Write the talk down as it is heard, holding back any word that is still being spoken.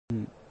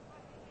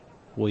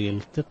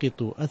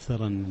ويلتقط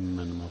أثرا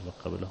ممن مر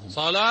قبلهم.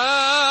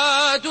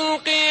 صلاة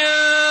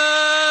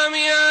القيام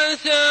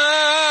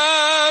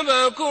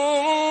أثابكم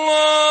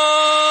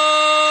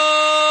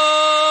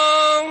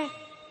الله.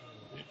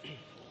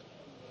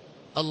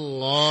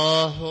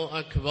 الله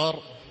أكبر.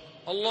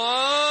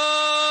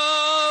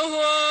 الله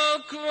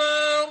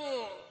أكبر.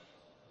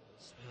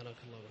 سبحانك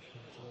اللهم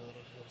وبحمدك.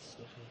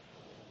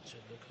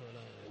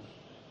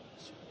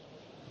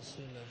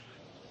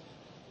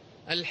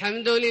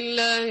 الحمد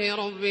لله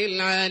رب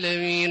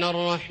العالمين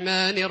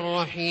الرحمن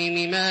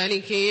الرحيم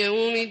مالك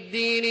يوم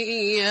الدين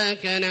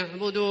إياك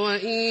نعبد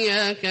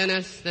وإياك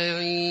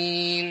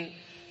نستعين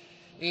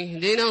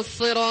اهدنا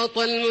الصراط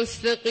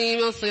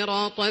المستقيم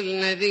صراط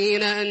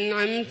الذين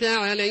أنعمت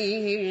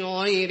عليهم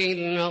غير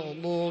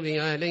المغضوب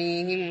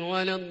عليهم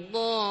ولا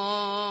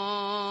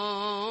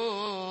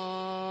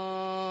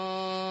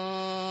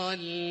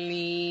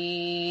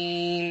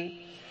الضالين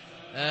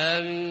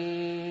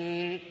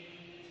آمين.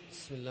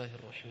 بسم الله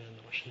الرحمن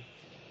الرحيم.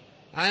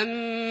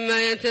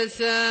 عما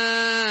يتساءلون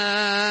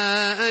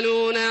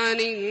عن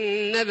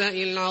النبأ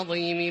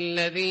العظيم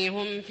الذي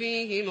هم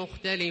فيه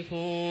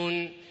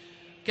مختلفون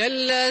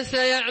كلا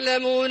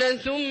سيعلمون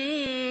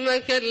ثم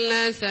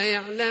كلا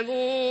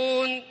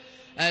سيعلمون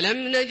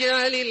ألم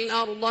نجعل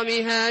الأرض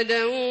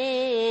مهادا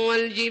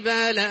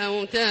والجبال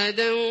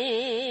أوتادا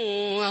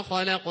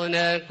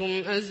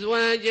وخلقناكم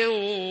أزواجا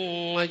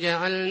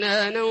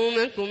وجعلنا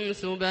نومكم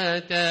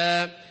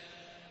سباتا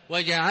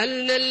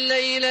وجعلنا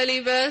الليل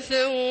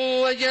لباسا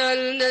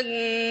وجعلنا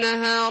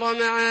النهار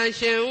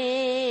معاشا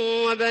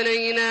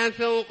وبنينا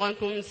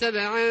فوقكم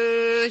سبعا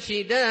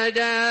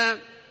شدادا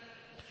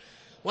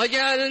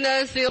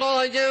وجعلنا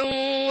سراجا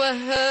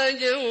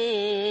وهاجا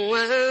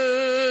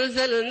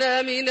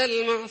وأنزلنا من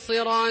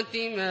المعصرات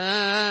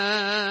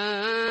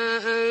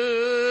ماء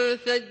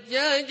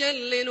ثجاجا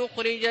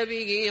لنخرج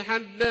به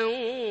حبا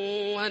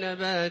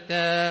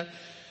ونباتا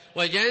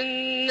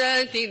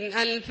وجنات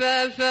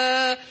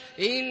ألفافا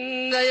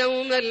إن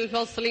يوم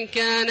الفصل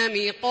كان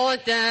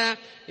ميقاتا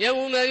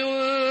يوم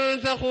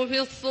ينفخ في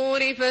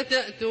الصور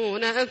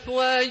فتأتون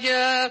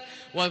أفواجا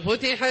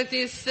وفتحت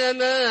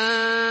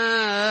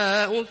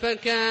السماء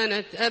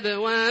فكانت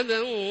أبوابا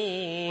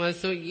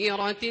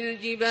وسيرت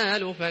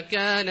الجبال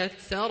فكانت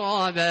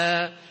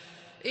سرابا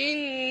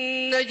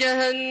إن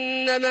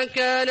جهنم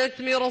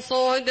كانت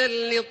مرصادا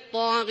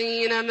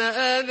للطاغين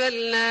مآبا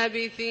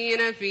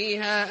لابثين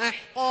فيها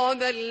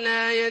أحقابا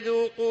لا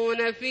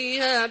يذوقون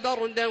فيها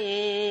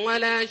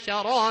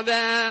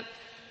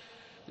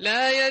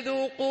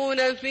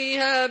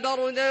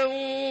بردا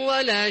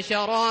ولا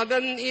شرابا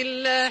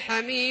إلا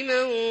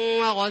حميما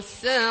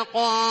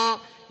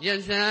وغساقا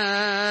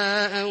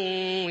جزاء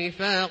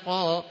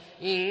وفاقا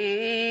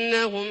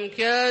إنهم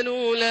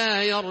كانوا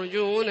لا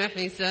يرجون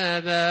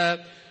حسابا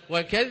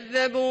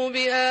وكذبوا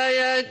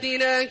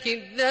بآياتنا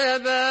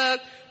كذابا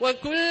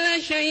وكل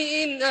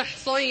شيء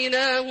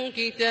أحصيناه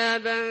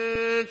كتابا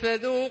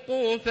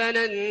فذوقوا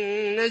فلن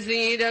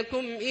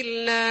نزيدكم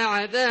إلا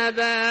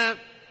عذابا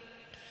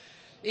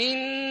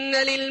إن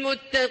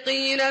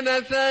للمتقين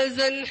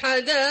مفازا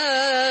حدائق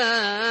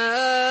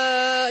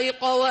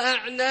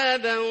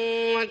وأعنابا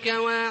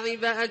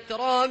وكواعب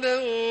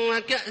أترابا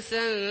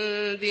وكأسا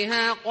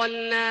دهاقا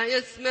لا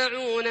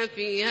يسمعون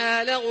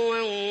فيها لغوا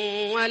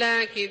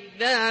ولا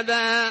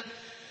كذابا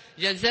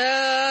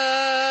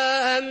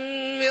جزاء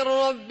من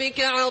ربك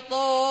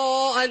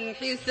عطاء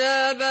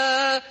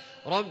حسابا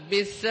رب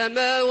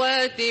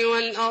السماوات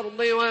والأرض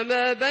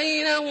وما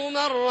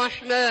بينهما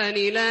الرحمن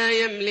لا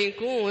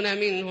يملكون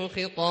منه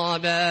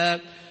خطابا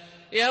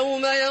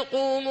يوم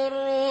يقوم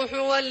الروح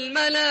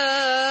والملائكة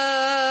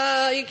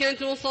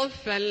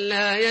صفا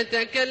لا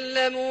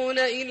يتكلمون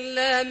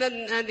إلا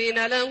من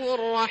أذن له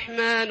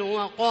الرحمن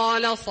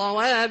وقال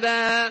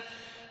صوابا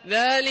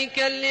ذلك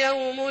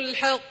اليوم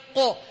الحق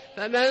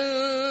فمن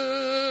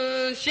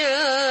شاء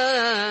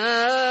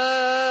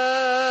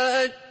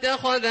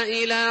اتخذ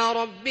إلى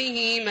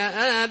ربه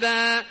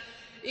مآبا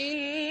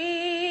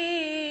إنا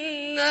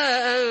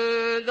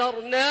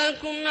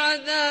أنذرناكم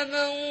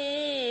عذابا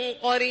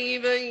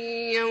قريبا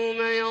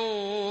يوم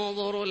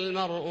ينظر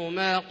المرء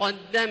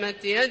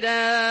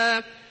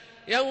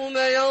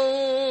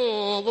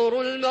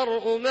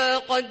ما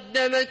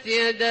قدمت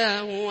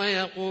يداه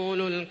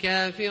ويقول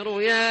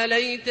الكافر يا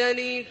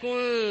ليتني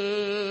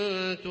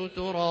كنت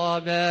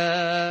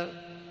ترابا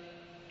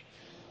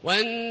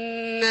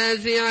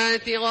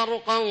والنازعات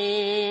غرقا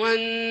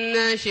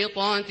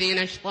والناشطات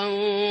نشطا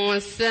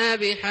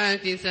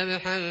والسابحات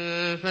سبحا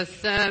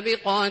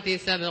فالسابقات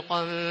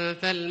سبقا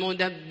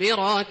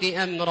فالمدبرات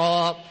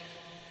أمرا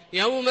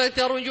يوم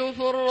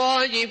ترجف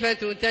الراجفة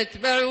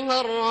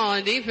تتبعها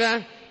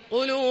الرادفة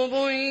قلوب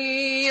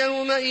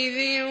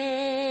يومئذ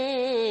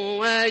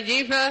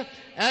واجفة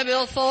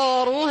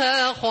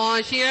أبصارها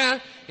خاشعة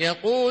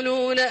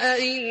يقولون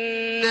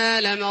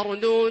أئنا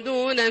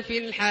لمردودون في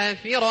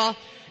الحافرة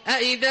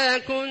أئذا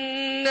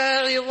كنا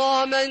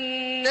عظاما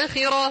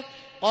نخرة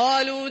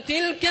قالوا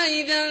تلك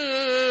إذا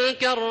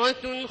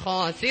كرة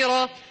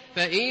خاسرة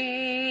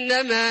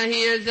فإنما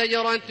هي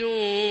زجرة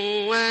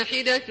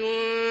واحدة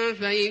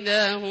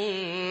فإذا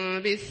هم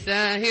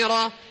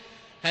بالساهرة.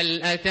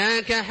 هل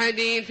أتاك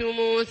حديث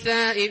موسى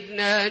إذ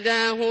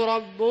ناداه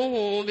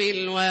ربه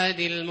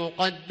بالوادي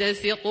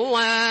المقدس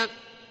طوى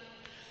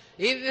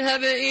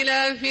اذهب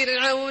إلى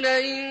فرعون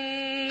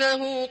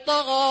إنه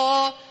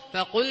طغى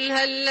فقل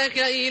هل لك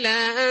إلى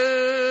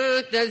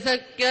أن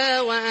تزكى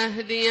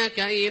وأهديك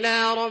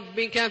إلى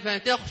ربك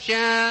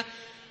فتخشى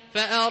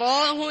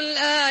فأراه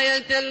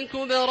الآية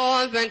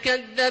الكبرى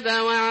فكذب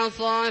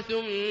وعصى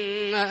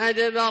ثم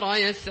أدبر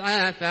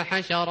يسعى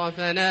فحشر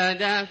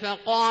فنادى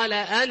فقال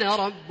أنا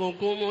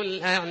ربكم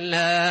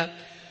الأعلى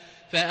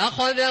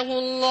فأخذه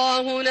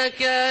الله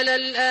نكال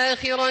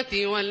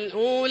الآخرة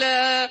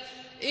والأولى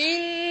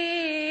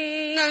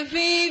إن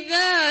في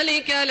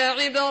ذلك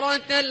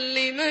لعبرة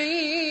لمن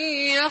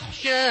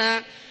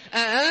يخشى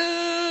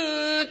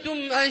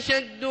أأنتم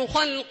أشد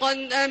خلقا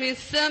أم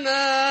السماء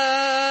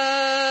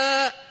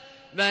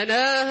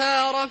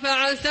بناها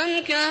رفع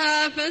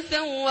سمكها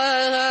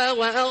فسواها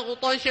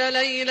وأغطش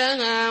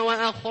ليلها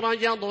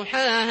وأخرج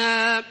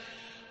ضحاها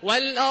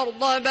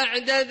والأرض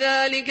بعد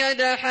ذلك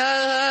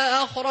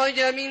دحاها أخرج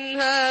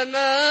منها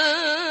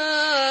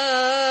ماءها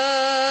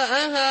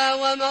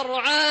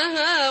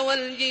ومرعاها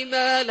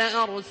والجبال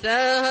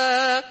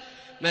أرساها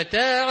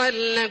متاعا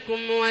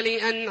لكم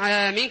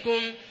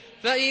ولأنعامكم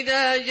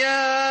فإذا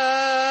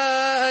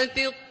جاءت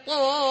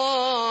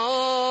الطامة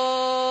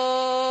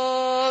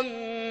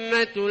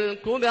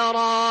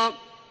الكبرى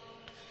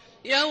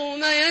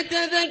يوم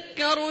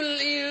يتذكر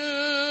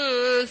الإنسان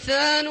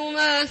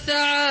ما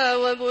سعى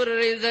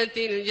وبرزت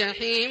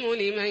الجحيم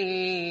لمن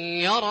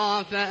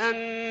يرى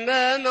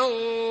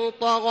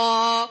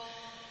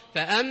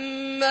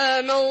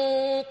فأما من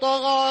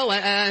طغى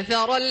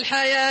وآثر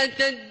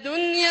الحياة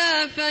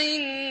الدنيا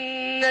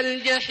فإن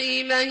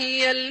الجحيم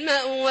هي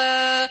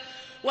المأوى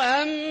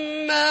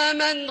وأما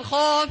من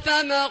خاف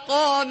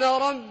مقام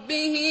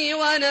ربه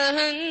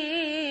ونهى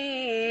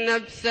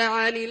النفس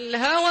عن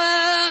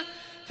الهوى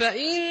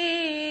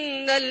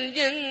فإن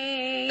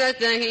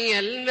الجنة هي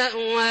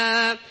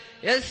المأوى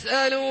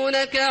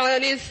يسألونك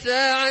عن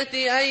الساعة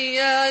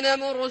أيان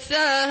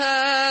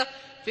مرساها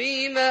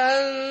فيما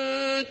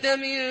أنت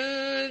من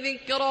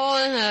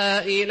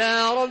ذكراها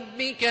إلى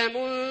ربك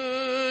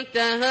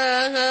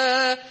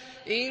منتهاها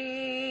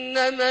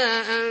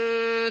إنما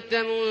أنت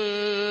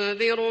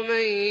منذر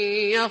من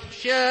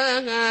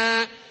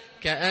يخشاها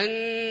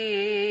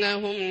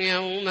كأنهم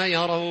يوم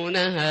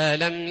يرونها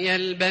لم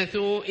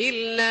يلبثوا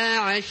إلا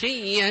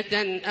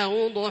عشية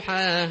أو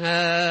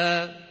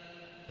ضحاها.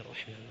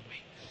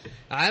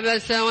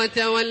 عبس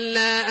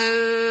وتولى أن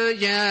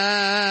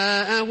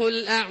جاءه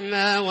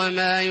الأعمى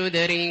وما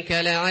يدريك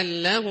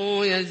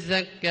لعله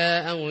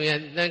يزكى أو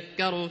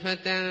يذكر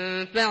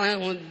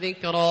فتنفعه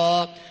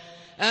الذكرى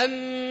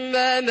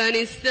أما من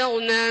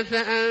استغنى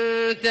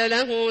فأنت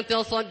له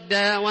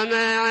تصدى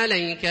وما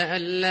عليك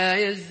ألا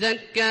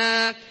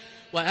يزكى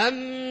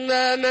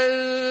وأما من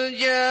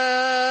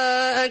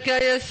جاءك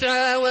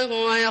يسعى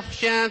وهو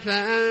يخشى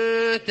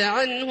فأنت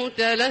عنه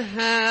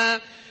تلهى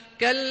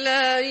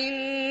كلا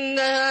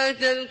إنها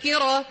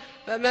تذكرة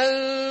فمن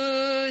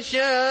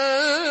شاء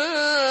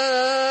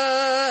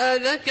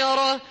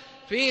ذكره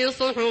في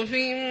صحف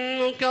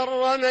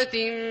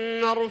مكرمة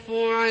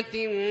مرفوعة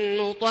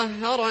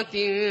مطهرة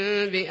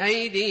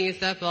بأيدي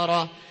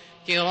سفرة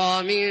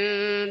كرام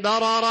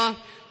بررة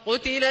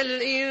قتل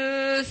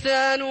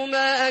الإنسان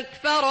ما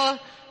أكفره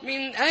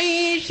من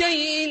أي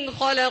شيء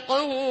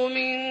خلقه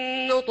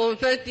من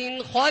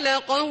نطفة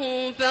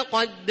خلقه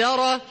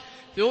فقدره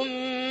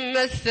ثم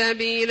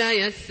السبيل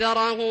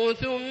يسره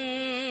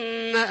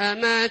ثم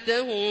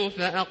أماته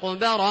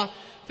فأقبره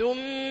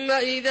ثم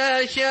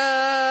إذا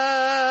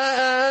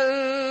شاء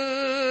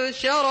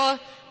أنشره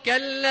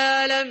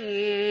كلا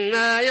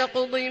لما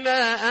يقض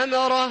ما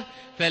أمره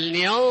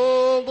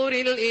فلينظر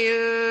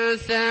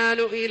الإنسان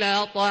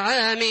إلى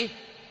طعامه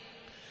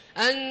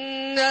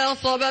أنا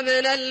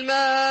صببنا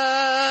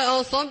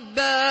الماء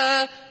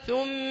صبا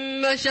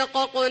ثم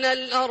شققنا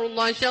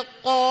الأرض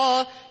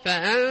شقا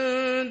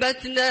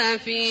فأنبتنا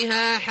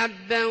فيها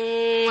حبا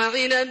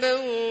وعنبا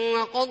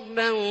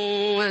وقضبا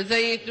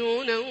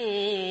وزيتونا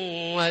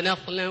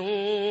ونخلا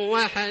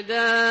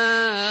وحدائق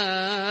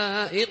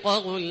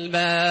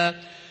غلبا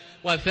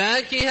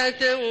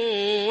وفاكهة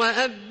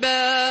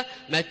وأبا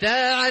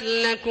متاعا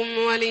لكم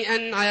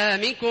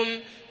ولأنعامكم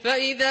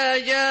فإذا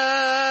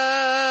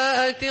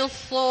جاءت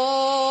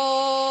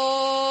الصاخة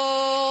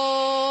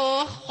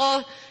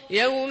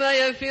يوم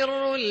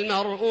يفر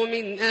المرء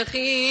من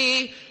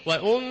أخيه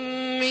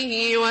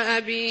وأمه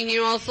وأبيه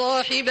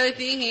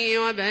وصاحبته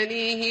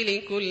وبنيه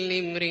لكل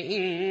امرئ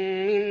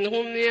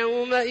منهم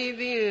يومئذ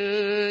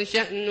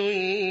شأن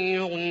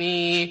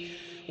يغنيه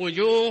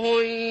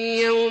وجوه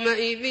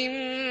يومئذ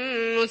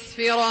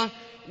مسفرة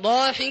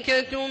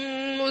ضاحكة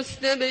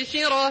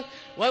مستبشرة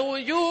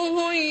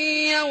ووجوه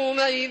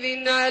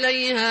يومئذ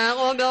عليها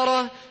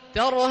غبرة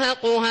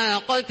ترهقها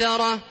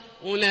قترة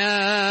أولئك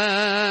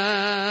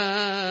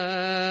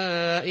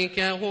أولئك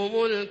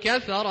هم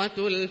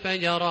الكفرة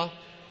الفجرة.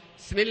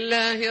 بسم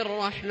الله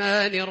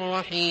الرحمن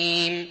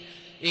الرحيم.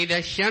 إذا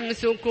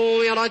الشمس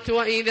كورت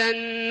وإذا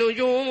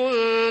النجوم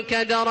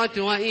انكدرت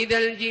وإذا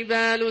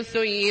الجبال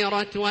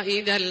سيرت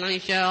وإذا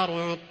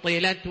العشار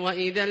عطلت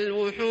وإذا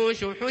الوحوش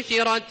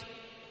حشرت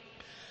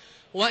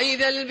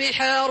وإذا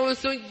البحار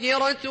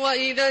سجرت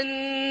وإذا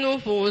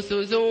النفوس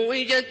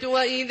زوجت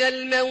وإذا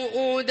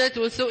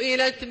الموءودة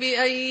سئلت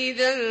بأي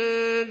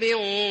ذنب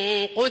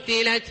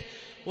قتلت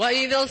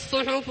وإذا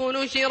الصحف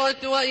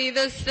نشرت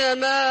وإذا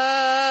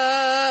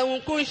السماء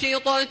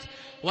كشطت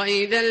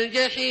وإذا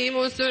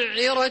الجحيم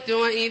سعرت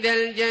وإذا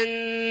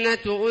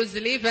الجنة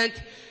أزلفت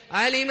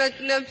علمت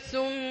نفس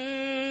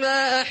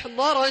ما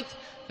أحضرت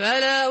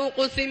فلا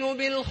أقسم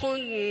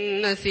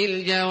بالخنس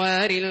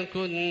الجوار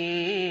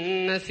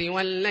الكنس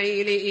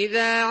والليل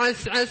إذا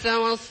عسعس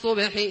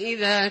والصبح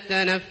إذا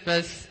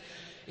تنفس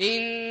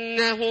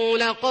إنه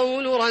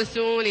لقول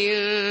رسول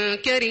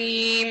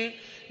كريم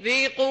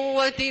ذي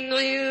قوة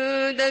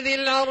عند ذي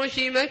العرش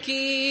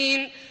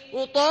مكين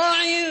مطاع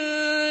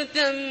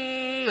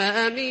ثم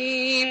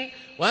أمين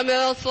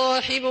وما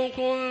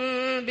صاحبكم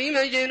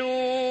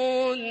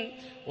بمجنون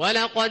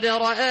ولقد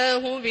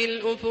رآه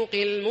بالأفق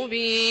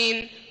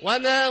المبين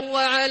وما هو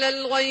على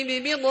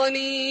الغيب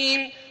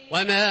بضنين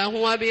وما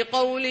هو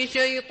بقول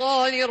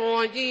شيطان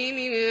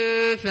رجيم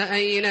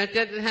فأين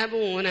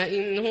تذهبون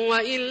إن هو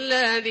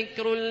إلا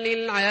ذكر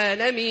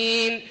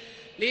للعالمين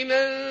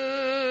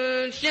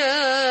لمن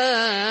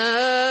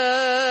شاء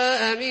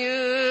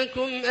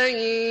منكم أن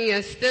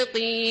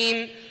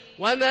يستقيم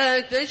وما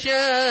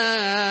تشاءون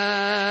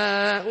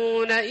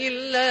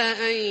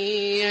إلا أن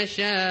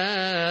يشاء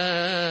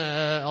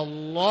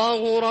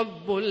الله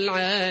رب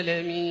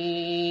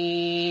العالمين.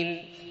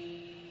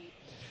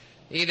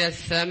 إذا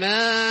السماء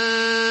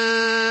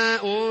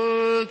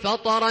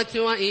انفطرت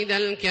وإذا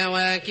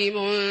الكواكب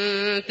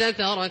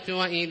انتثرت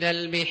وإذا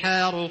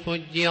البحار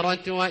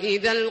فجرت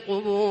وإذا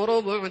القبور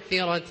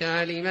بعثرت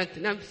علمت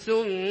نفس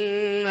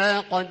ما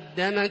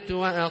قدمت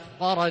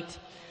وأخرت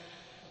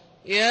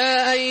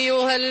يا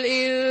أيها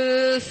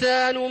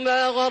الإنسان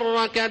ما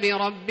غرك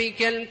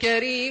بربك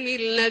الكريم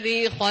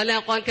الذي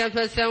خلقك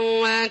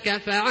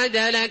فسواك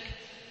فعدلك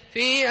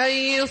في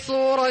أي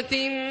صورة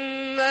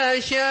ما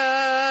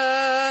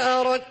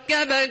شاء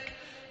ركبك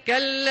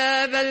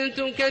كلا بل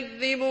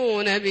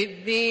تكذبون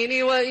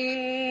بالدين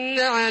وإن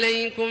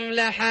عليكم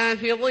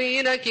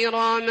لحافظين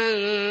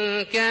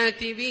كراما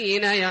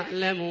كاتبين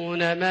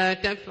يعلمون ما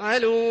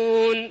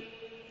تفعلون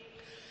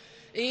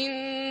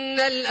إن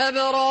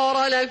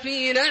الأبرار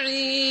لفي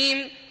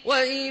نعيم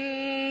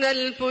وإن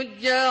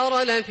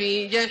الفجار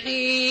لفي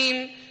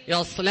جحيم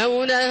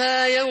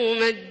يصلونها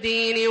يوم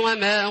الدين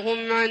وما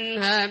هم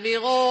عنها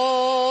بغائبين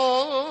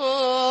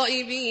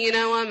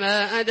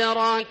وما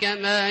أدراك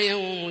ما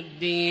يوم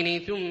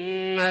الدين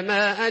ثم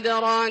ما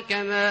أدراك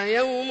ما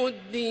يوم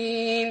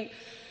الدين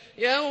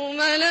يوم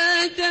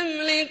لا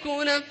تملك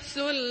نفس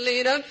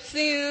لنفس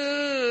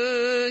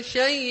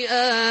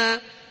شيئا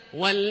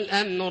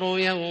والأمر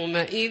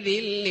يومئذ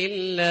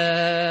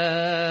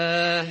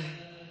لله.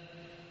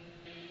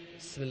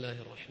 بسم الله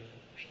الرحمن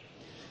الرحيم.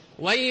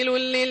 ويل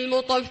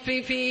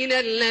للمطففين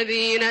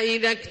الذين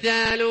إذا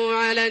اكتالوا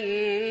على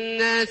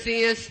الناس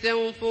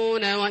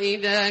يستوفون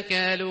وإذا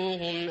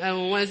كالوهم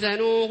أو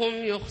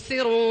وزنوهم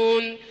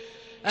يخسرون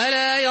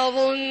ألا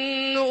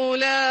يظن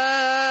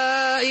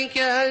أولئك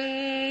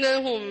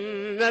أنهم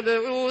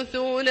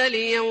مبعوثون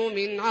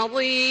ليوم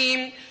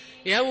عظيم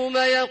يوم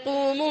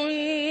يقوم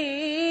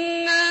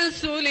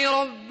الناس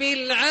لرب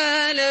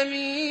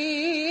العالمين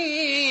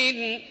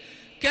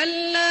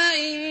كلا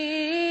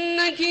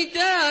إن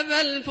كتاب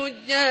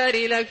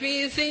الفجار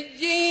لفي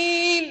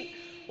سجين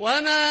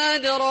وما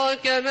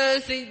أدراك ما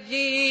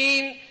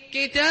سجين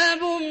كتاب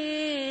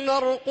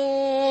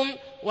مرقوم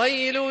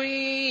ويل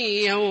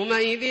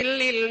يومئذ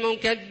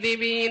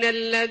للمكذبين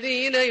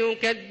الذين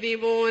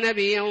يكذبون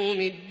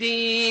بيوم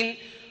الدين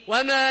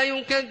وما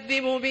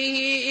يكذب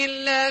به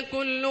إلا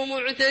كل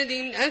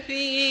معتد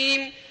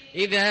أثيم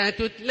إذا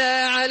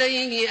تتلى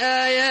عليه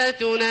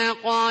آياتنا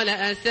قال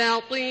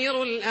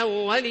أساطير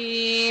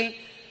الأولين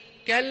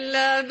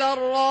كلا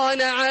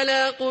بران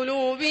على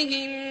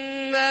قلوبهم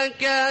ما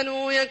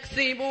كانوا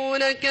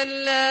يكسبون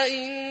كلا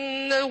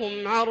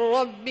إنهم عن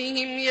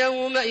ربهم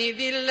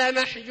يومئذ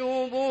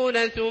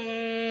لمحجوبون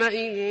ثم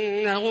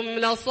إنهم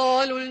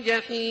لصالوا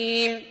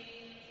الجحيم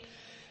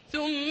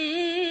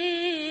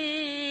ثم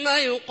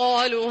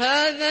يقال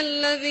هذا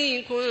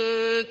الذي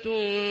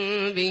كنتم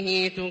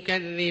به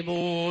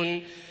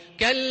تكذبون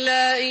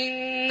كلا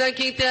إن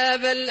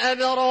كتاب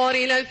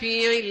الأبرار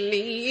لفي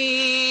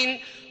عليين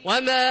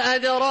وما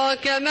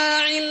أدراك ما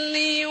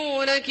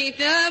عليون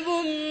كتاب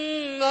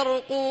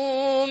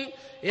مرقوم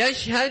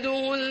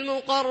يشهده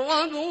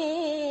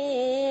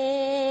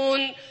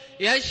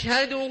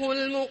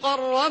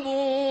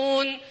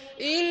المقربون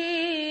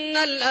إن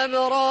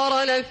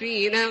الأبرار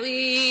لفي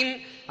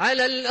نعيم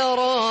على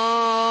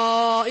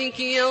الأرائك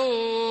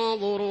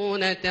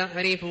ينظرون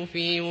تعرف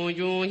في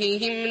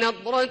وجوههم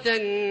نضرة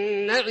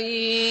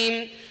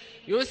النعيم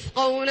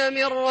يسقون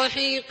من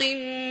رحيق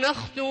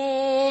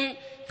مختوم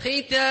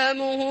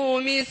ختامه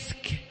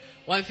مسك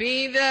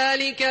وفي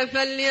ذلك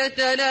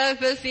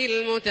فليتنافس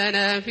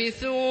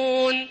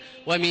المتنافسون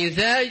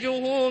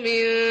ومزاجه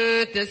من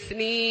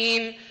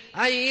تسنيم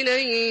عينا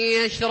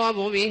يشرب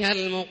بها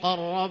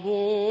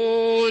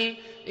المقربون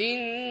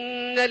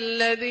إن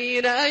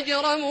الذين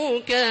أجرموا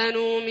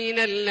كانوا من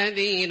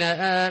الذين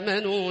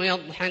آمنوا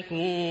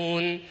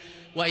يضحكون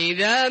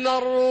وإذا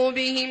مروا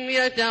بهم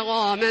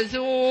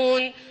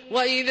يتغامزون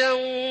وإذا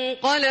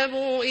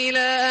انقلبوا إلى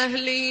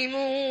أهلهم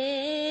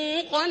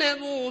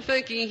انقلبوا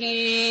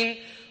فكهين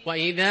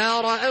وإذا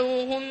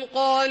رأوهم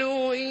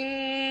قالوا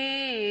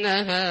إن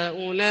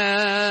هؤلاء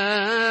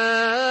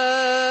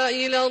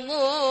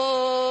لضالون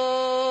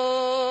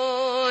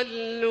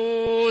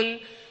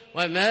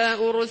وما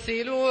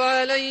أرسلوا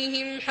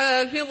عليهم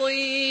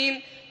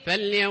حافظين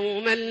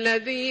فاليوم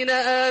الذين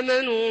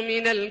آمنوا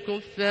من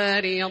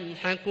الكفار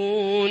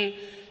يضحكون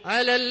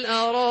على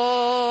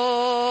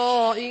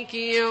الأرائك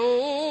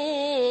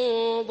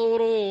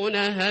ينظرون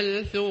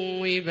هل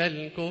ثوب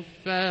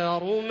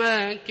الكفار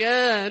ما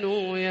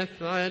كانوا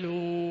يفعلون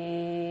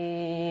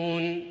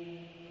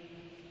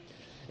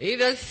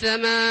إذا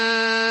السماء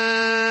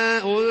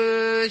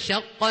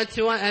انشقت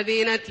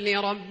وأذنت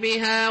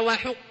لربها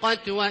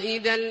وحقت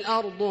وإذا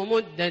الأرض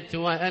مدت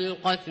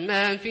وألقت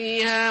ما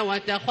فيها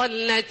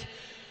وتخلت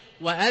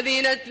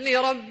وأذنت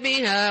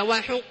لربها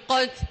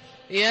وحقت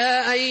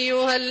يا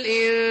أيها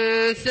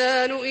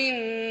الإنسان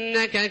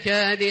إنك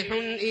كادح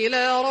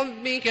إلى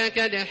ربك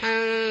كدحا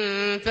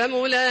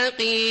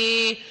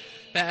فملاقيه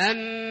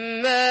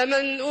فأما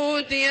من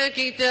أوتي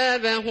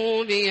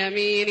كتابه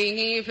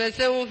بيمينه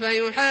فسوف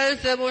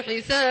يحاسب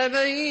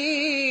حسابا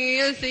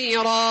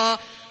يسيرا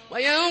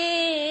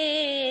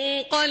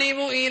وينقلب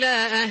إلى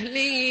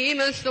أهله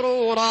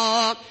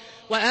مسرورا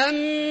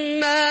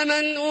وأما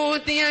من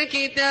أوتي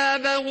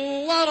كتابه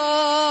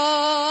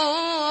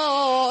وراء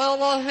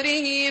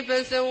ظهره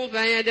فسوف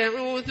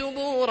يدعو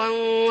ثبورا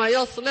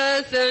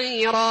ويصلى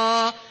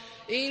سعيرا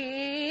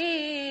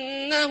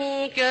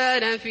إنه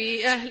كان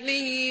في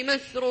أهله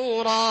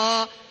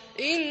مسرورا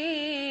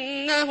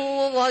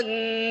إنه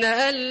ظن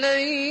أن لن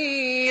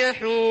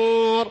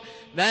يحور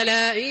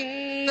بلى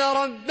إن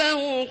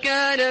ربه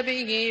كان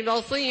به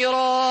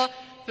بصيرا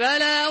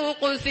فلا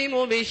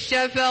أقسم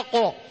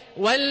بالشفق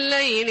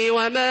والليل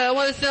وما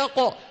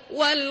وسق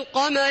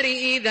والقمر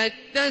إذا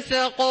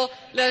اتسق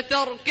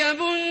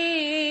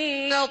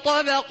لتركبن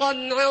طبقا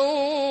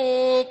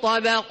عن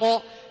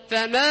طبق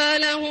فما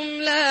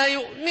لهم لا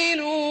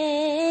يؤمنون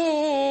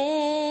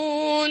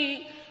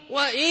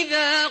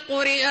وإذا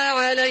قرئ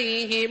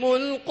عليهم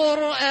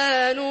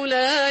القرآن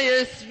لا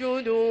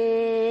يسجدون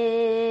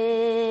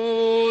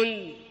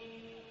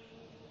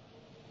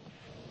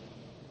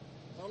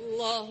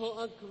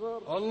الله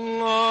أكبر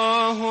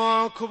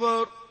الله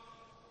أكبر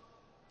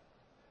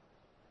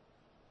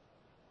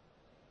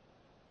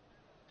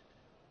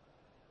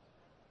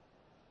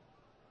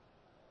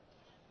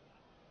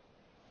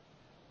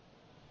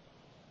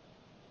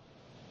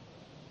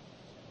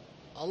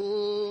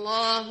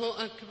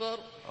الله أكبر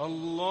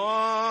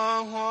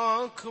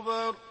الله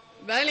أكبر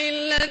بل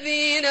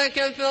الذين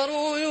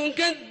كفروا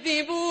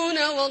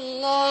يكذبون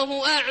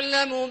والله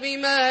أعلم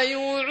بما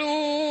يوعون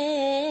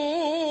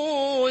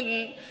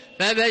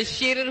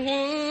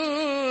فبشرهم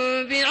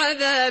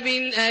بعذاب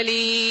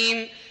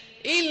أليم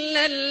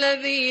إلا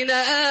الذين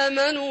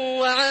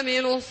آمنوا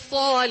وعملوا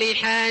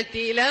الصالحات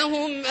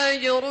لهم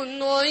أجر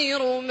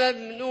غير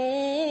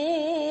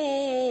ممنون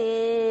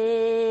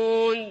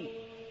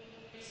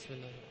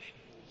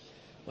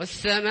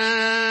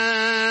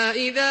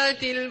والسماء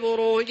ذات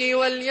البروج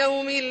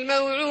واليوم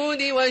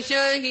الموعود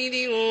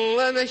وشاهد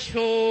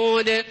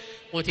ومشهود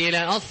قتل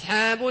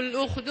أصحاب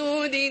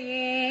الأخدود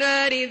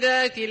النار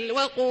ذات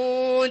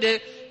الوقود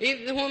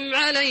إذ هم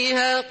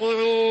عليها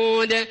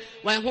قعود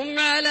وهم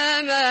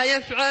على ما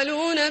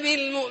يفعلون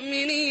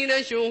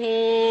بالمؤمنين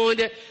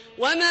شهود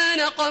وما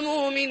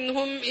نقموا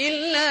منهم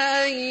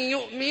إلا أن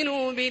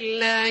يؤمنوا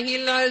بالله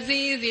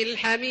العزيز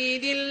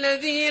الحميد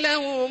الذي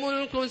له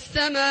ملك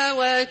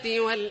السماوات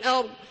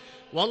والأرض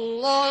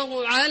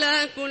والله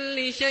على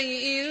كل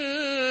شيء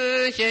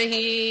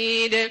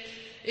شهيد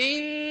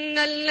إن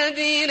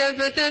الذين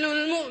فتنوا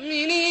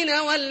المؤمنين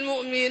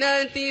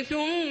والمؤمنات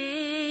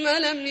ثم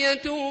لم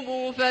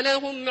يتوبوا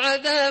فلهم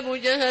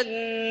عذاب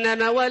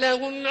جهنم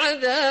ولهم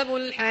عذاب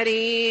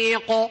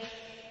الحريق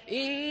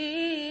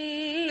إن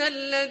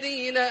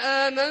الذين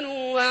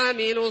آمنوا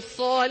وعملوا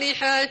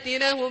الصالحات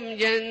لهم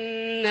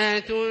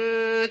جنات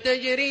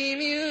تجري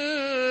من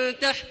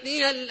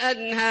تحتها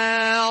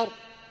الأنهار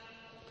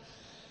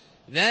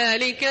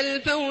ذلك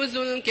الفوز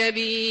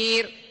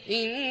الكبير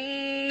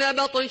إن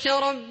بطش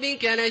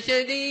ربك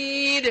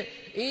لشديد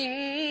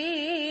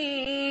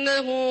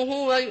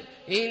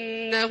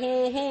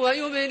إنه هو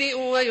يبدئ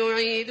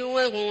ويعيد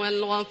وهو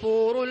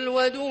الغفور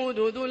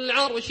الودود ذو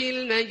العرش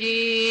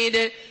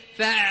المجيد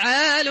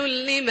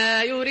فعال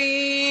لما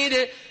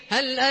يريد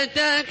هل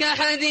أتاك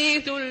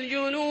حديث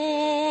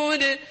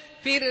الجنود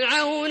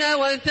فرعون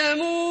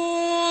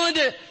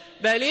وثمود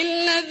بل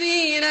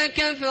الذين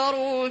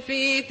كفروا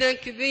في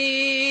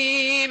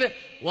تكذيب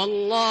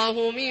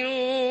والله من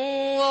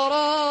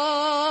ورائهم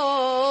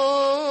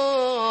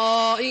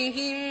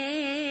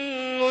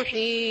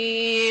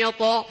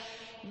محيط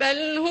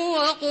بل هو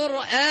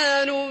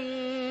قرآن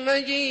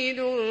مجيد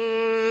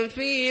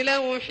في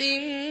لوح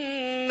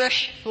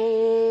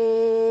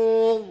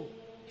محفوظ.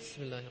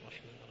 بسم الله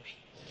الرحمن الرحيم.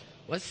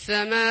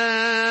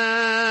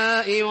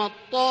 والسماء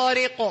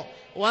والطارق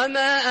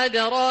وما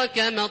أدراك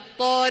ما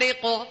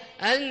الطارق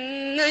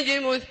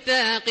النجم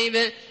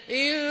الثاقب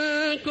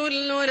إن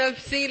كل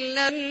نفس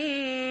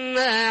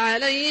لما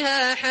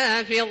عليها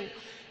حافظ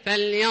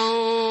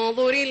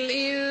فلينظر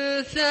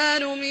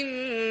الإنسان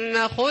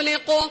مما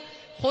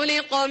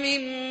خلق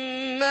من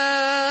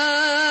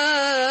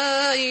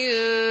ماء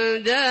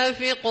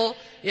دافق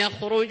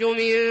يخرج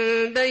من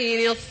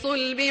بين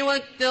الصلب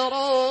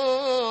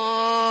والترائب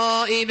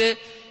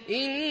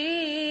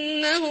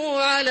إنه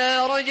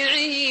على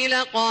رجعه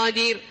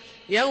لقادر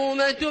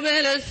يوم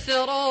تبلى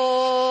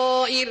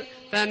السرائر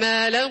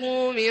فما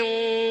له من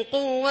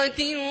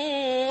قوة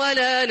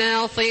ولا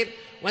ناصر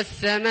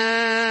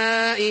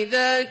والسماء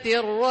ذات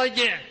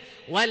الرجع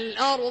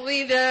والأرض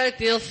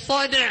ذات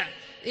الصدع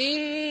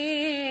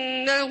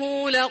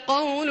إنه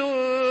لقول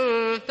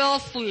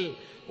فصل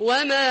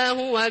وما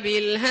هو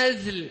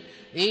بالهزل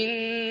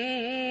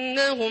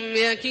إنهم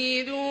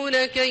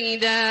يكيدون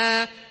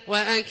كيدا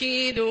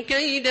وأكيد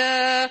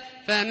كيدا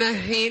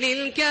فمهل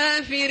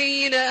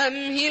الكافرين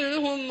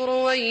أمهلهم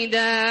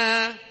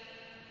رويدا.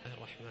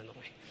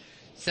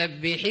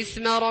 سبح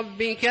اسم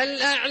ربك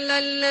الأعلى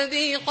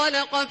الذي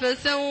خلق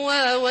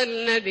فسوى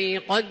والذي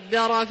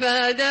قدر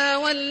فهدى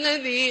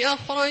والذي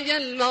أخرج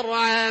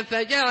المرعى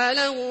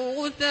فجعله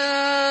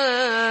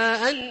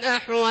غثاء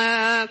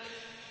أحوى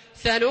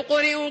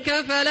سنقرئك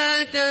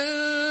فلا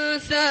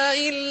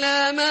تنسى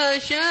إلا ما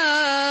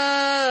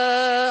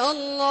شاء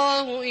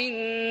الله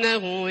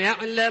إنه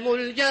يعلم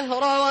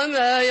الجهر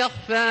وما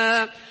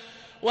يخفى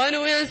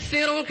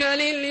ونيسرك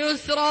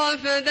لليسرى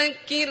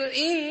فذكر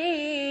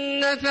إن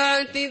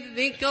نفعت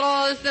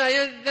الذكرى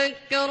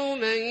سيذكر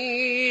من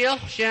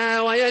يخشى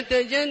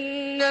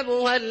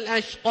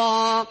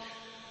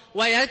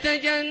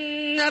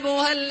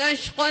ويتجنبها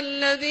الأشقى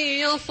الذي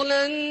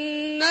يصلى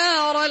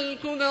النار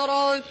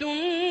الكبرى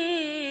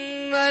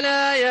ثم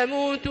لا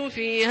يموت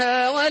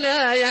فيها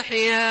ولا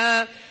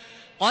يحيا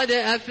قد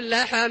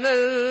أفلح من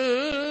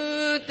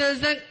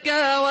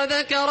تزكى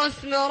وذكر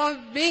اسم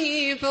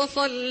ربه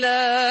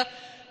فصلى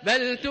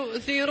بل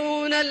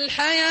تؤثرون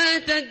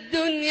الحياة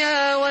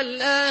الدنيا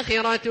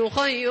والآخرة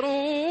خير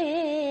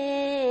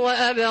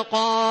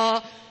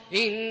وأبقى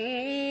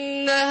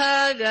إن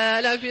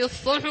هذا لفي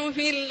الصحف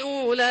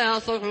الأولى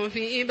صحف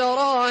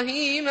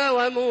إبراهيم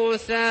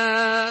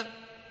وموسى.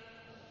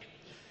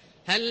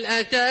 هل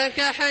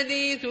أتاك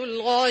حديث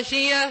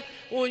الغاشية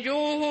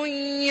وجوه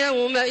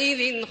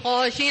يومئذ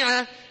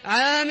خاشعة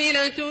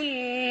عاملة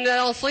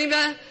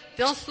ناصبة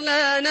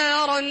تصلى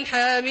نارا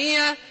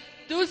حامية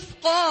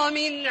تسقى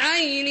من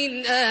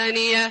عين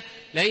آنية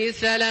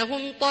ليس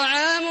لهم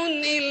طعام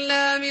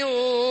إلا من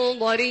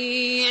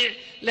ضريع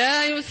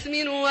لا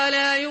يسمن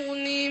ولا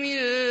يغني من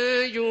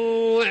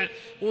جوع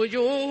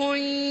وجوه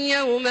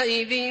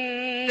يومئذ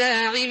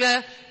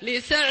ناعمة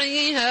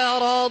لسعيها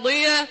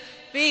راضية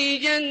في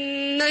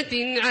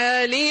جنة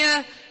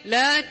عالية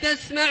لا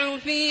تسمع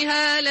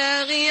فيها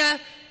لاغية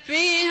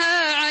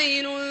فيها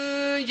عين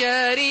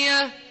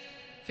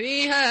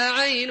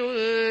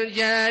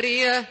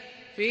جارية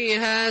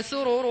فيها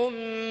سرر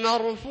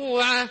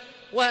مرفوعة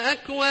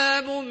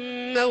وأكواب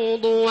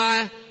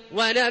موضوعة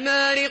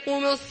ونمارق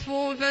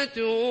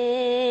مصفوفة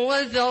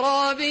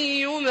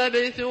وزرابي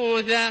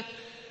مبثوثة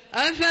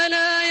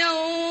أفلا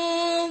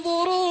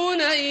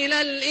ينظرون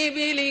إلى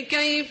الإبل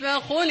كيف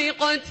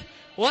خلقت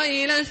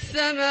وإلى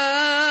السماء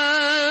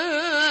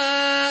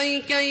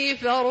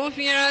كيف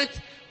رفعت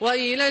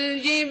وإلى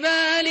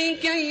الجبال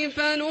كيف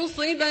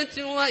نصبت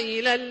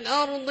وإلى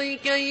الأرض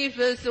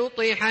كيف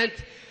سطحت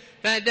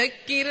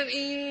فذكر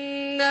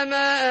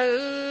إنما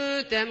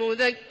أنت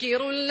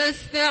مذكر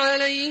لست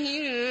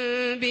عليهم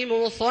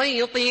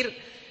بمسيطر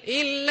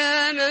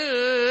إلا من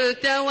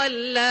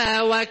تولى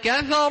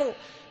وكفر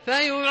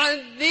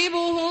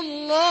فيعذبه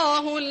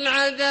الله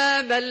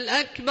العذاب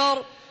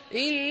الأكبر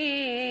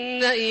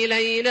إن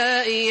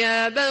إلينا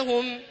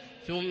إيابهم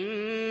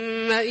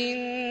ثم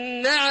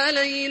إن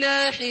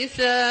علينا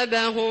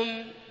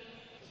حسابهم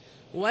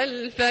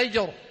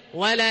والفجر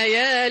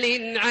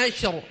وليال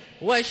عشر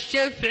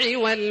والشفع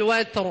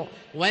والوتر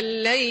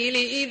والليل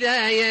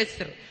إذا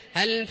يسر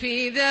هل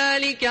في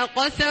ذلك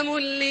قسم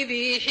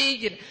لذي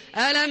حجر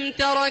ألم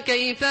تر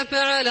كيف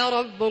فعل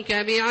ربك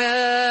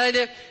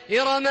بعاد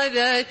إرم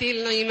ذات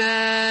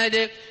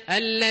العماد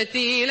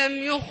التي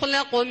لم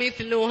يخلق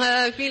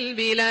مثلها في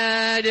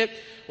البلاد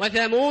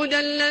وثمود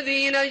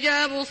الذين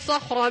جابوا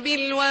الصخر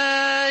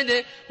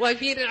بالواد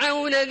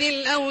وفرعون ذي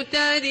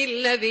الأوتاد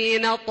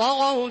الذين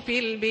طغوا في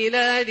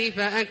البلاد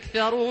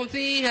فأكثروا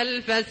فيها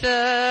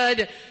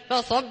الفساد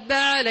فصب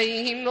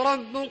عليهم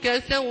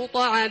ربك سوط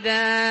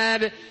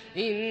عذاب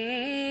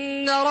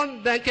إن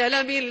ربك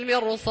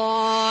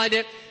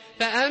لبالمرصاد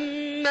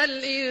فأما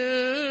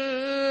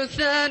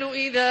الإنسان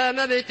إذا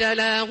ما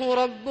ابتلاه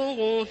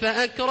ربه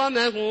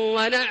فأكرمه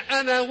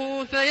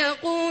ونعمه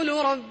فيقول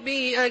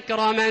ربي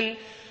أكرمن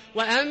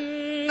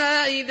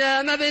وأما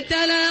إذا ما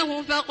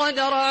ابتلاه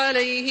فقدر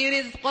عليه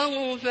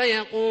رزقه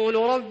فيقول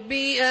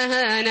ربي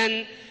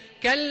أهانن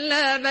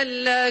كلا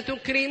بل لا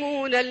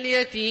تكرمون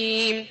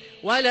اليتيم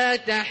ولا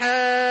تحاضون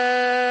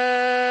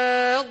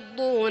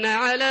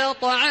على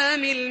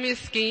طعام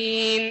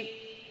المسكين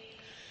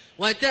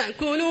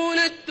وتأكلون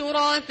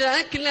التراث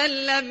أكلا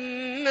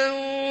لما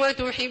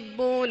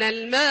وتحبون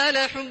المال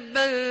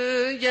حبا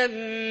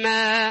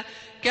جما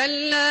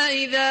كلا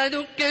إذا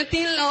دكت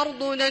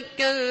الأرض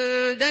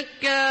دكا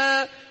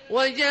دكا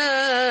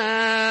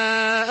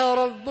وجاء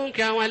ربك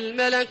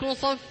والملك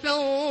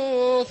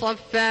صفا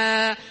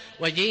صفا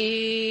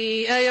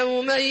وجيء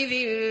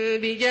يومئذ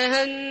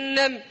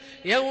بجهنم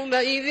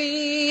يومئذ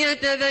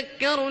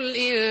يتذكر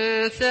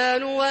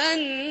الإنسان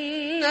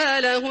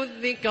وأنى له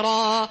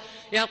الذكرى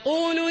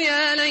يقول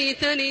يا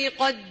ليتني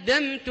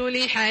قدمت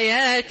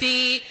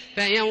لحياتي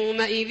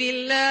فيومئذ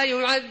لا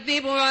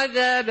يعذب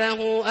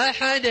عذابه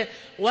أحد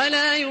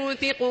ولا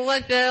يوثق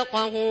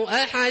وثاقه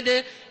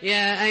أحد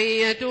يا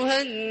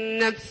أيتها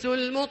النفس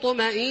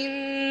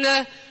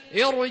المطمئنة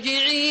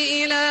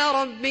ارجعي إلى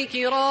ربك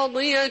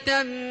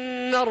راضية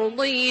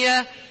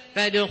مرضية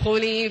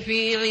فادخلي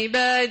في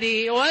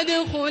عبادي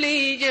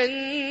وادخلي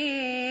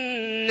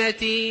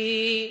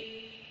جنتي.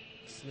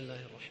 بسم الله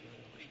الرحمن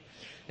الرحيم.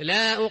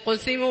 لا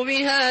أقسم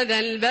بهذا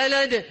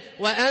البلد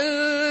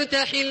وأنت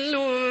حل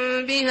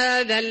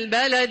بهذا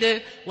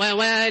البلد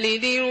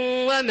ووالد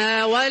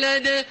وما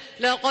ولد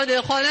لقد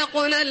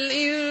خلقنا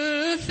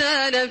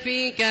الإنسان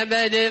في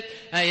كبد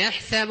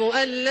أيحسب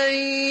أن لن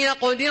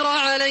يقدر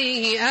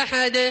عليه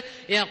أحد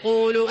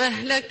يقول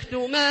أهلكت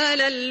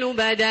مالا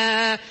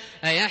لبدا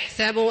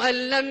أيحسب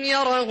أن لم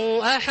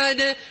يره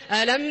أحد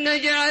ألم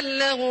نجعل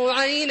له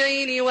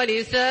عينين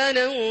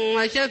ولسانا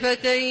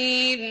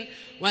وشفتين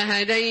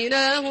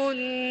وهديناه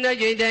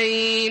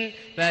النجدين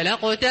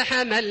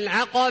فلاقتحم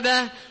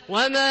العقبة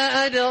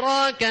وما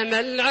أدراك ما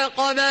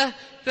العقبة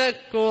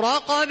فك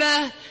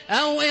رقبة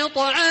أو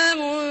إطعام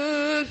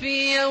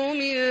في يوم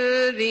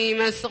ذي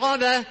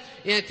مسغبة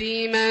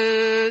يتيما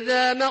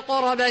ذا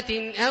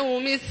مقربة أو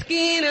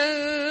مسكينا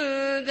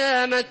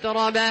ذا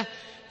متربة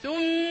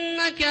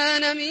ثم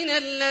كان من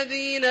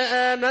الذين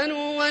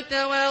آمنوا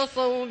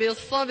وتواصوا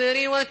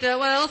بالصبر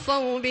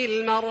وتواصوا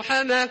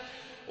بالمرحمة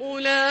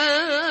أولئك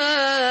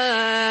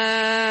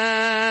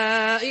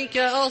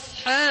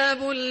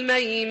أصحاب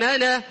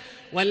الميمنة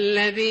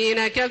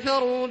والذين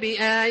كفروا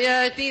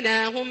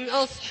بآياتنا هم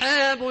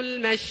أصحاب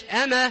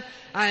المشأمة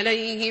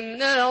عليهم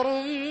نار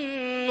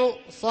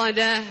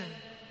مؤصدة.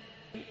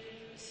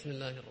 بسم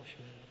الله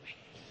الرحمن الرحيم.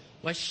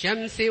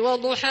 والشمس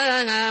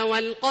وضحاها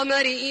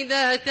والقمر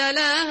إذا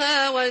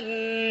تلاها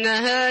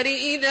والنهار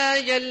إذا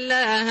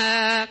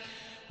جلاها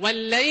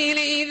والليل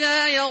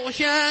إذا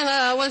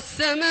يغشاها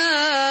والسماء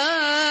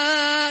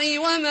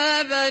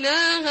وما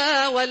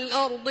بناها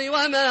والأرض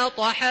وما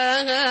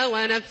طحاها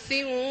ونفس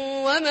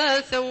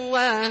وما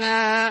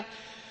سواها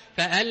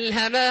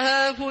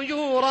فألهمها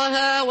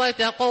فجورها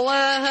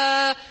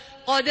وتقواها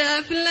قد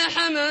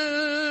أفلح من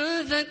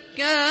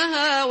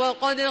زكاها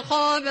وقد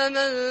خاب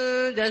من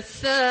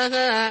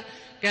دساها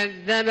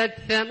كذبت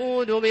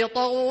ثمود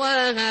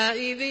بطغواها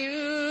إذ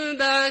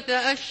انبعث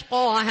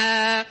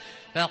أشقاها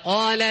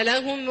فقال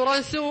لهم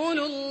رسول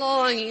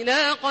الله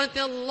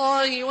ناقة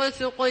الله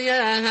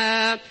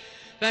وسقياها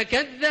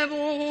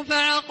فكذبوه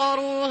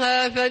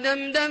فعقروها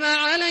فدمدم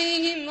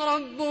عليهم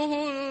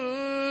ربهم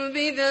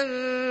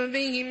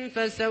بذنبهم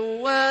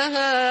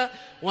فسواها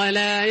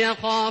ولا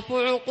يخاف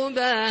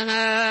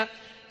عقباها.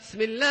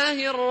 بسم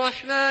الله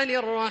الرحمن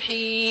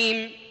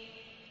الرحيم.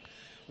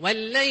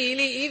 والليل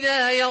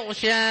إذا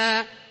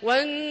يغشى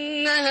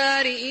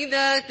والنهار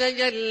إذا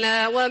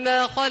تجلى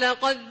وما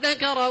خلق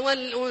الذكر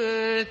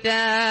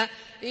والأنثى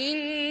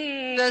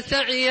إن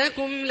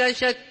سعيكم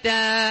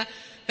لشتى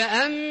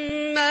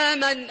فأما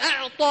من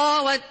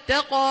أعطى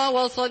واتقى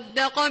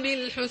وصدق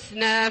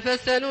بالحسنى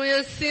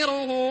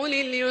فسنيسره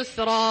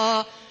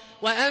لليسرى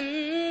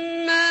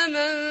وأما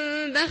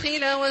من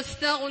بخل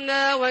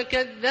واستغنى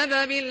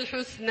وكذب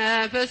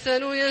بالحسنى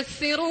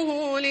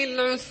فسنيسره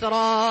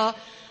للعسرى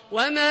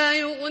وما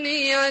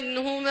يغني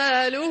عنه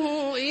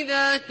ماله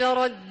إذا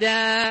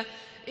تردى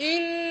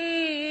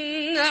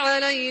إن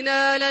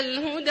علينا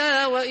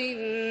للهدى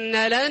وإن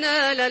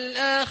لنا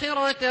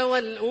للآخرة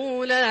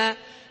والأولى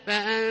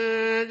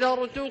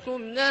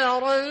فأنذرتكم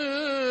نارا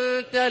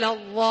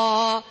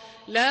تلظى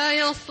لا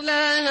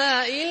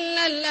يصلاها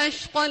إلا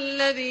الأشقى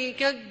الذي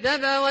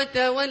كذب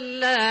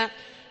وتولى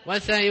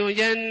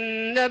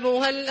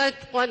وسيجنبها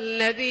الأتقى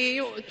الذي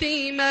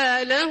يؤتي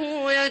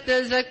ماله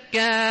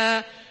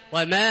يتزكى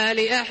وما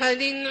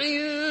لأحد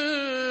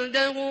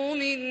عنده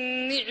من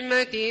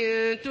نعمة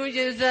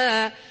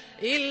تجزى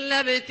إلا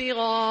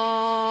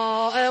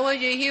ابتغاء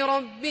وجه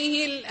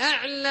ربه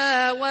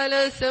الأعلى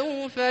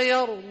ولسوف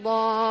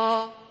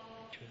يرضى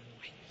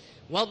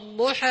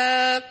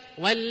والضحى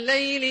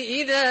والليل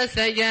إذا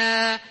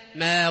سجى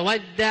ما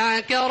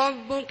ودعك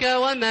ربك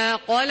وما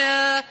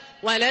قلى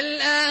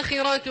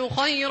وللآخرة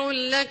خير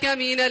لك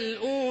من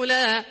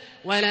الأولى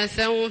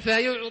ولسوف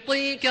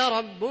يعطيك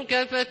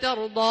ربك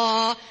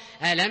فترضى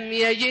ألم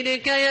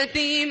يجدك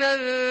يتيما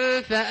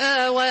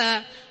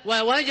فآوى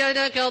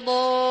ووجدك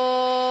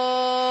ضالا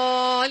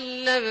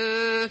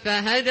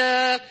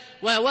فهدى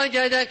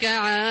ووجدك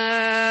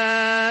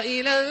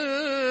عائلا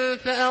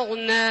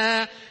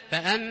فأغنى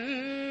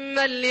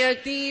فأما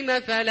اليتيم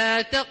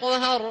فلا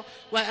تقهر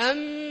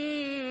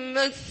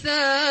وأما السائل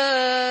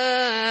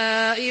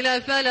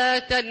فلا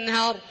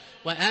تنهر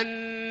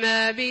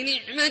وأما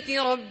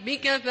بنعمة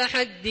ربك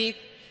فحدث.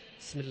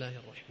 بسم الله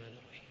الرحمن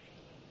الرحيم.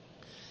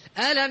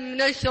 ألم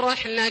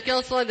نشرح لك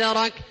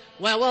صدرك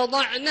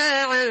ووضعنا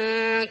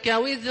عنك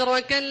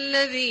وزرك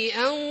الذي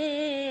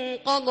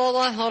أنقض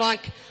ظهرك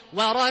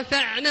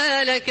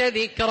ورفعنا لك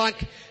ذكرك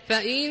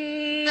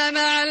فإن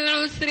مع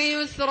العسر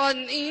يسرا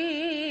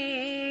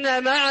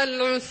إن مع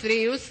العسر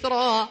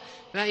يسرا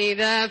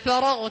فإذا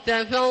فرغت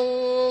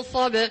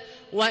فانصب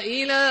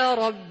وإلى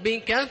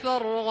ربك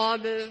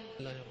فارغب.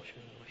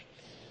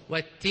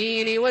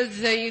 والتين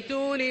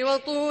والزيتون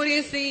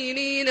وطور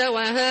سينين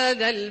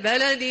وهذا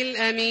البلد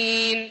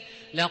الأمين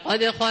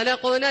لقد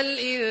خلقنا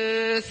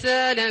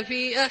الإنسان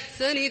في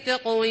أحسن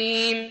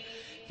تقويم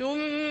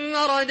ثم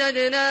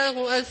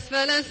رددناه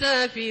أسفل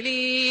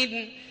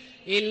سافلين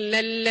إلا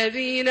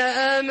الذين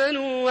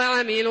آمنوا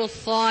وعملوا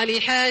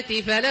الصالحات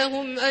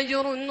فلهم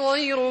أجر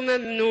غير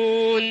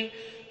ممنون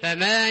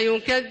فما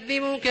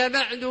يكذبك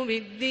بعد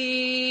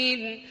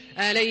بالدين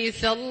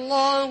أليس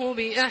الله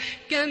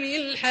بأحكم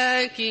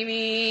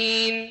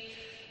الحاكمين.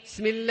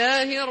 بسم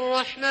الله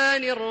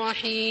الرحمن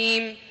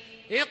الرحيم.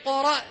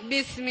 اقرأ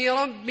باسم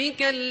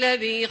ربك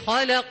الذي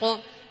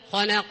خلق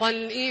خلق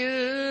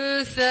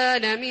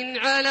الإنسان من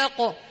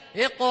علق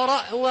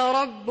اقرأ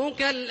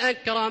وربك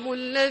الأكرم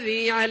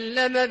الذي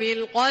علم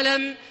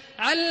بالقلم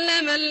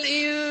علم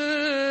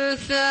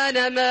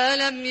الإنسان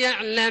ما لم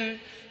يعلم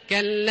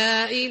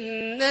كلا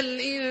إن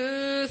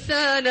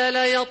الإنسان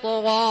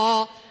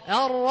ليطغى أن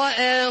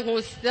رآه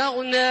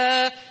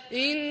استغنى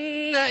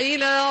إن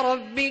إلى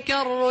ربك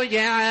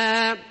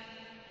الرجعى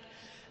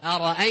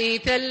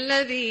أرأيت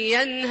الذي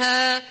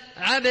ينهى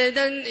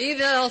عبدا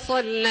إذا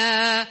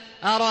صلى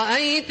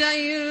أرأيت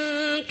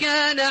إن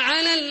كان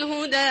على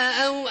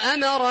الهدى أو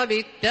أمر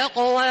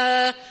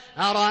بالتقوى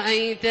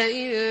أرأيت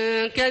إن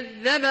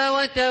كذب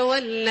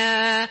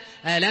وتولى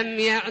ألم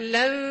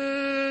يعلم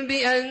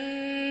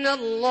بأن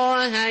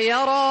الله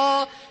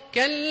يرى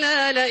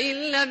كلا لئن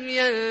لم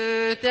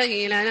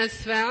ينته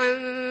لنسفعا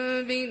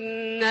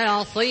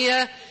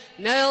بالناصية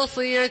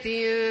ناصية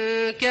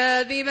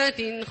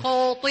كاذبة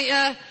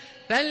خاطئة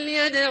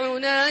فليدع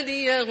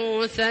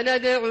ناديه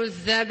سندع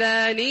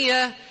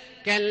الزبانية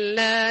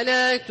كلا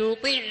لا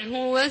تطعه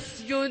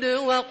واسجد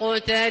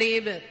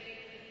واقترب.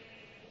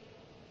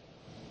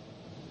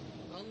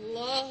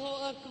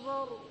 الله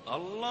أكبر.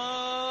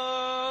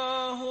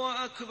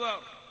 الله أكبر.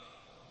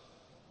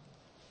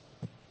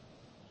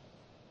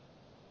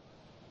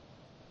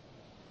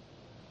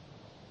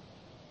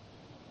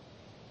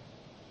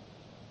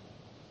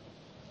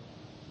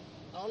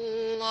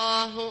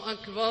 الله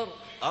أكبر.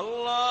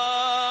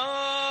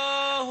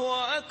 الله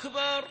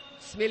أكبر.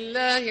 بسم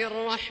الله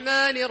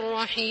الرحمن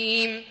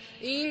الرحيم.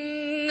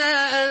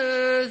 إنا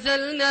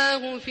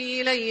أنزلناه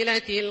في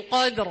ليلة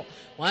القدر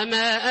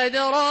وما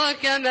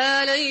أدراك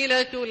ما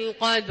ليلة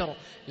القدر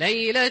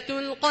ليلة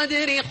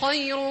القدر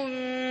خير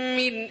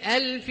من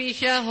 1000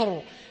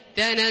 شهر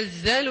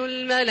تنزل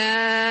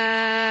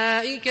الملائكة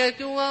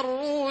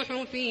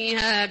والروح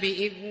فيها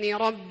بإذن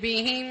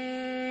ربهم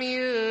من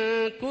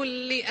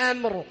كل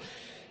أمر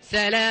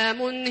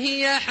سلام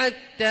هي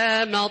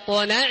حتى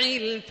مطلع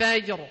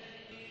الفجر.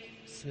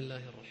 بسم الله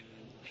الرحمن الرحيم.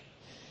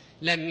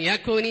 لم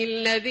يكن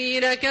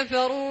الذين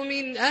كفروا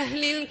من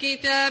أهل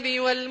الكتاب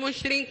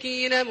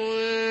والمشركين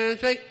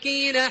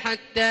منفكين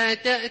حتى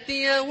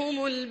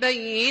تأتيهم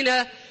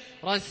البينة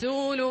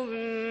رسول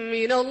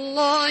من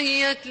الله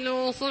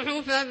يتلو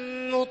صحفا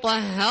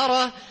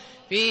مطهرة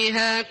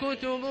فيها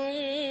كتب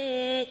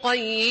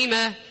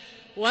قيمة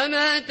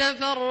وما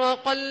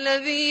تفرق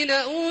الذين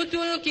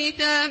أوتوا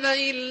الكتاب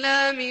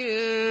إلا من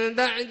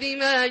بعد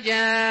ما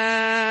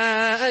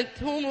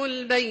جاءتهم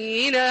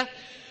البينة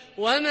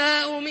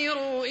وما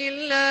أمروا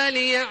إلا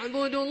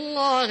ليعبدوا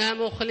الله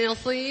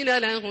مخلصين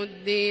له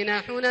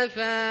الدين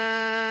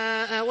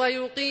حنفاء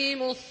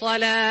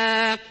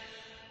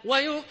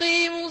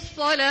ويقيموا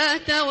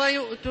الصلاة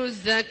ويؤتوا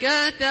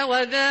الزكاة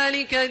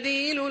وذلك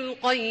دين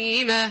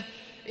القيمة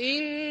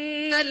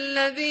إن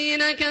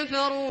الذين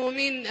كفروا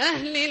من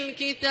أهل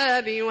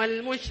الكتاب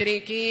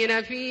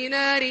والمشركين في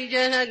نار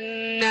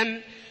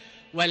جهنم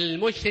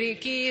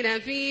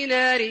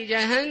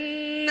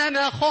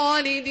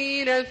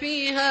خالدين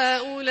فيها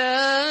أولئك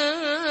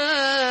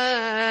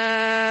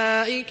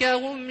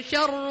هم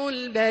شر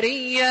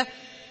البرية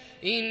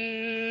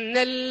إن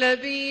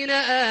الذين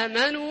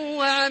آمنوا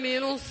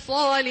وعملوا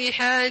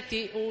الصالحات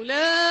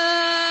أولئك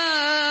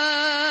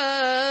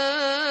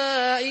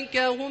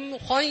هم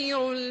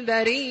خير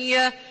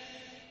البرية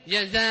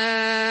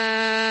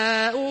جزاؤهم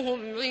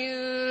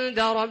عند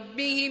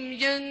ربهم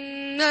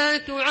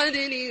جنات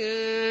عدن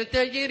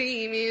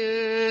تجري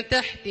من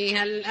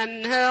تحتها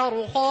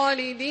الأنهار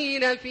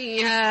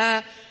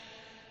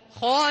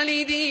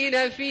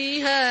خالدين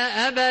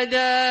فيها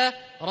أبدا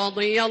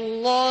رضي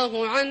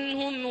الله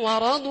عنهم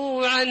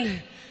ورضوا عنه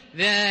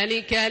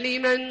ذلك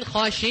لمن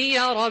خشي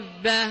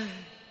ربه.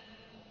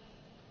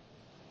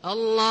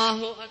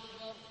 الله أكبر.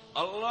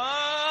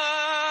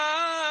 الله